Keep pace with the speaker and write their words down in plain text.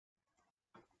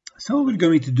So we're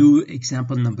going to do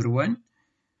example number 1,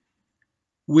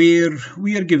 where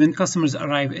we are given customers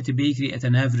arrive at a bakery at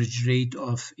an average rate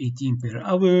of 18 per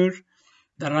hour.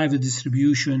 The arrival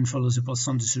distribution follows a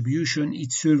Poisson distribution.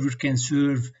 Each server can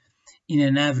serve in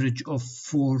an average of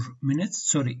 4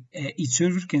 minutes. Each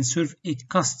server can serve a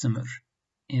customer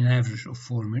in an average of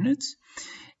 4 minutes.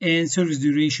 And service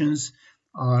durations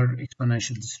are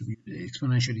exponentially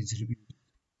distributed.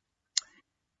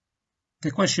 The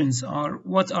questions are,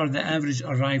 what are the average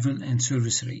arrival and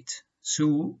service rate?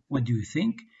 So what do you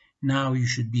think? Now you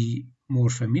should be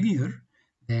more familiar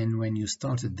than when you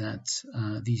started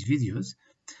these videos.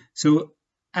 So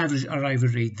average arrival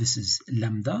rate, this is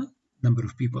lambda, number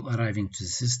of people arriving to the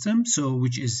system, so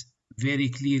which is very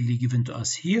clearly given to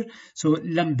us here. So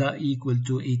lambda equal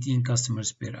to 18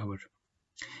 customers per hour.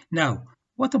 Now,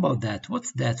 what about that?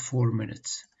 What's that 4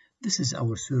 minutes? This is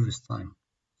our service time.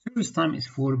 Service time is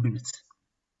 4 minutes.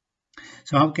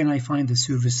 So how can I find the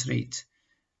service rate?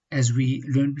 As we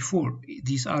learned before,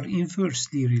 these are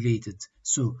inversely related.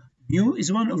 So mu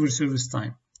is 1 over service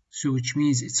time, so which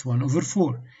means it's 1 over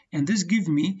 4. And this gives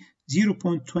me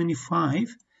 0.25,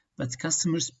 but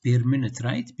customers per minute,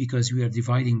 right? Because we are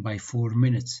dividing by 4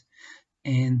 minutes.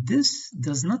 And this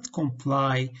does not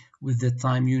comply with the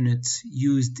time units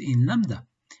used in lambda,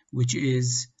 which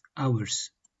is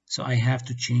hours. So I have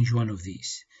to change one of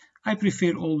these. I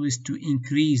prefer always to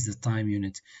increase the time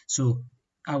unit. So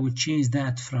I would change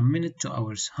that from minute to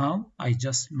hours. How? I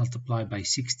just multiply by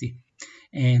 60.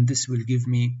 And this will give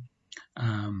me,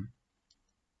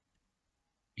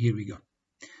 here we go.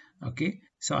 Okay,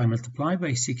 so I multiply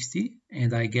by 60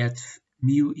 and I get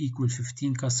mu equal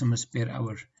 15 customers per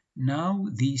hour. Now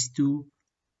these two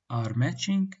are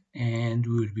matching and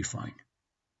we will be fine.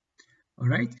 All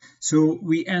right, so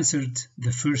we answered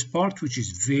the first part, which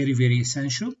is very, very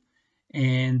essential.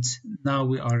 And now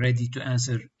we are ready to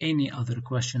answer any other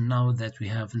question now that we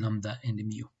have lambda and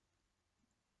mu.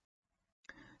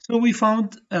 So we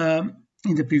found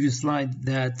in the previous slide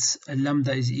that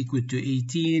lambda is equal to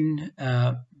 18,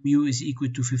 mu is equal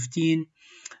to 15.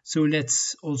 So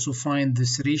let's also find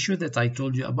this ratio that I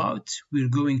told you about. We're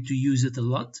going to use it a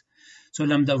lot. So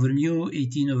lambda over mu,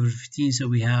 18 over 15, so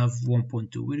we have 1.2.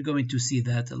 We're going to see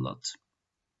that a lot.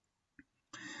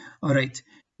 All right.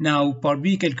 Now, part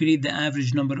B, calculate the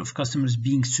average number of customers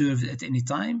being served at any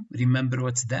time. Remember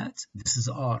what's that? This is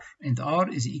R, and R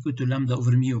is equal to lambda over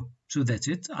mu. So that's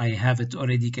it. I have it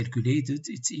already calculated.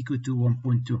 It's equal to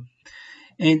 1.2.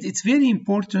 And it's very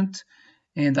important,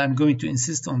 and I'm going to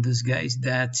insist on this, guys,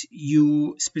 that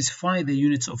you specify the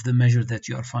units of the measure that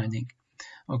you are finding.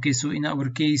 Okay, so in our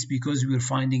case, because we're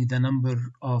finding the number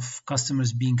of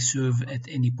customers being served at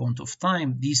any point of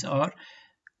time, these are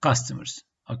customers.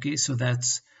 Okay, so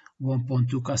that's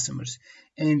 1.2 customers.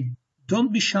 And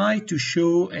don't be shy to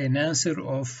show an answer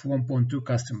of 1.2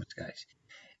 customers, guys.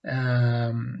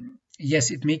 Yes,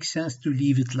 it makes sense to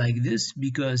leave it like this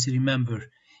because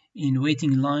remember, in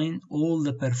waiting line, all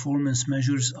the performance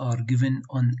measures are given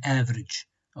on average.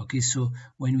 Okay, so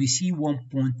when we see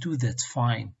 1.2, that's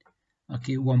fine.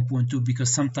 Okay, 1.2,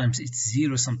 because sometimes it's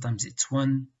 0, sometimes it's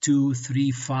 1, 2,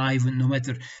 3, 5, no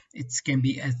matter, it can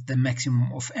be at the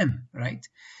maximum of m, right?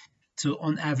 So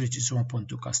on average, it's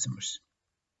 1.2 customers.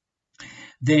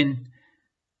 Then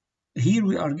here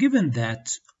we are given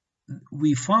that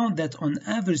we found that on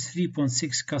average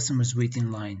 3.6 customers wait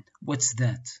in line. What's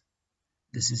that?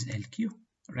 This is LQ,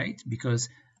 right? Because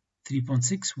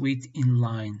 3.6 wait in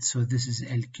line, so this is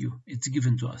LQ. It's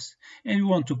given to us, and we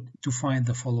want to find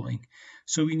the following.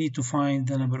 So we need to find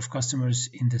the number of customers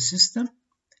in the system,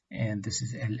 and this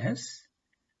is LS,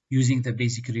 using the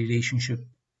basic relationship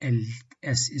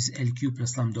LS is LQ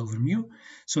plus lambda over mu.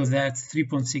 So that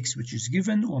 3.6, which is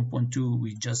given, 1.2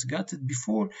 we just got it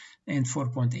before, and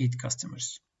 4.8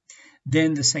 customers.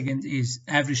 Then the second is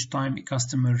average time a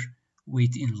customer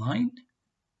wait in line.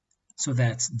 So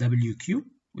that's WQ,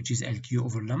 which is LQ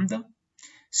over lambda.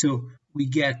 So we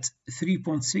get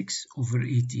 3.6 over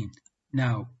 18.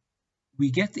 Now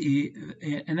we get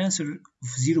an answer of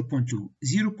 0.2.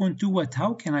 0.2 what?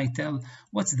 How can I tell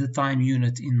what's the time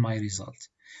unit in my result?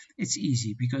 It's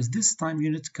easy because this time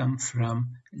unit comes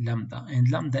from lambda, and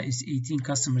lambda is 18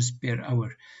 customers per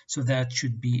hour. So that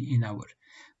should be in hour.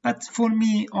 But for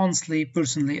me, honestly,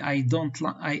 personally, I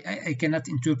cannot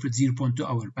interpret 0.2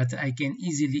 hour, but I can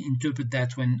easily interpret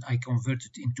that when I convert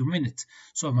it into minutes.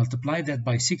 So I multiply that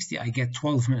by 60, I get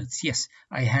 12 minutes. Yes,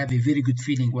 I have a very good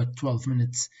feeling what 12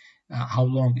 minutes, how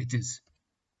long it is.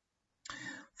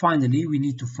 Finally, we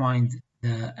need to find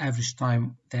the average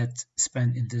time that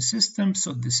spent in the system.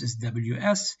 So this is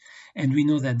WS, and we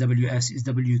know that WS is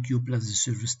WQ plus the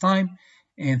service time.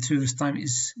 and service time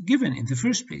is given in the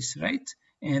first place, right?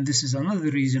 And this is another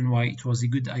reason why it was a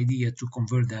good idea to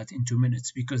convert that into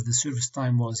minutes, because the service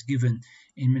time was given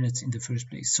in minutes in the first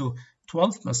place. So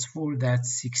 12 plus 4,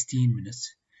 that's 16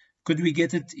 minutes. Could we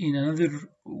get it in another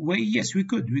way? Yes, we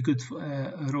could. We could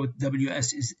wrote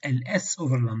WS is LS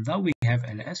over lambda. We have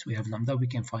LS, we have lambda, we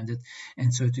can find it,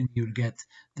 and certainly you'll get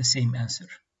the same answer.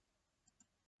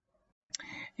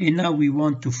 And now we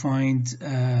want to find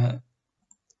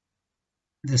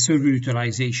the server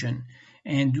utilization.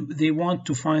 And they want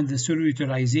to find the server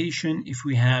utilization if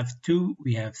we have 2,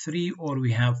 we have 3, or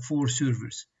we have 4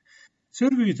 servers.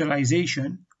 Server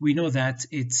utilization, we know that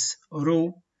it's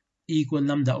rho equal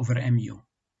lambda over mu.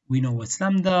 We know what's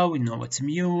lambda, we know what's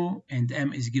mu, and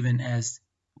m is given as,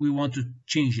 we want to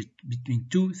change it between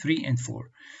 2, 3, and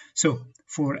 4. So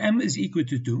for m is equal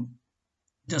to 2,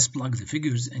 just plug the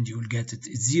figures and you will get it.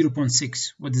 It's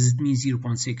 0.6. What does it mean,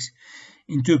 0.6?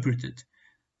 Interpreted.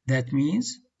 That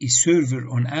means a server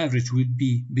on average will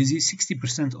be busy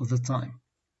 60% of the time.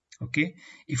 Okay,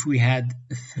 if we had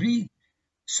 3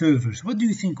 servers, what do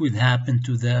you think would happen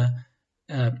to the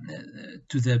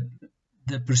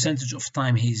percentage of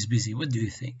time he is busy? What do you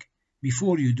think?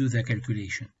 Before you do the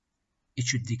calculation, it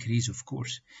should decrease, of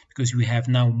course, because we have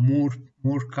now more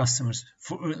customers,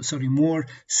 more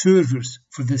servers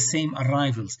for the same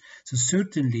arrivals. So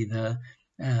certainly the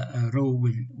row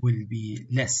will be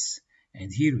less. And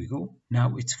here we go.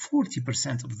 Now it's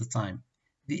 40% of the time.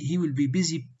 He will be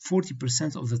busy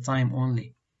 40% of the time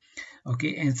only.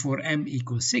 Okay, and for m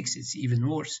equals 6, it's even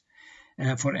worse.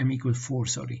 For m equals 4,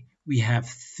 sorry, we have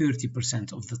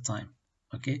 30% of the time.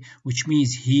 Okay, which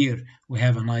means here we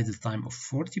have an idle time of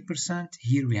 40%,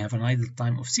 here we have an idle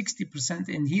time of 60%,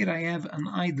 and here I have an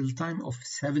idle time of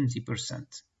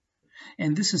 70%.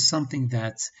 And this is something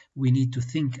that we need to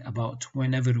think about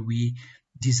whenever we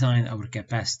design our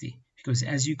capacity. Because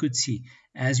as you could see,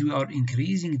 as we are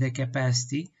increasing the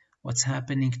capacity, what's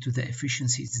happening to the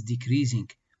efficiency is decreasing.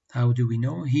 How do we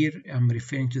know? Here I'm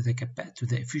referring to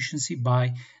the efficiency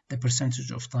by the percentage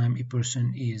of time a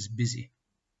person is busy.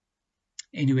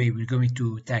 Anyway, we're going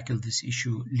to tackle this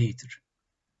issue later.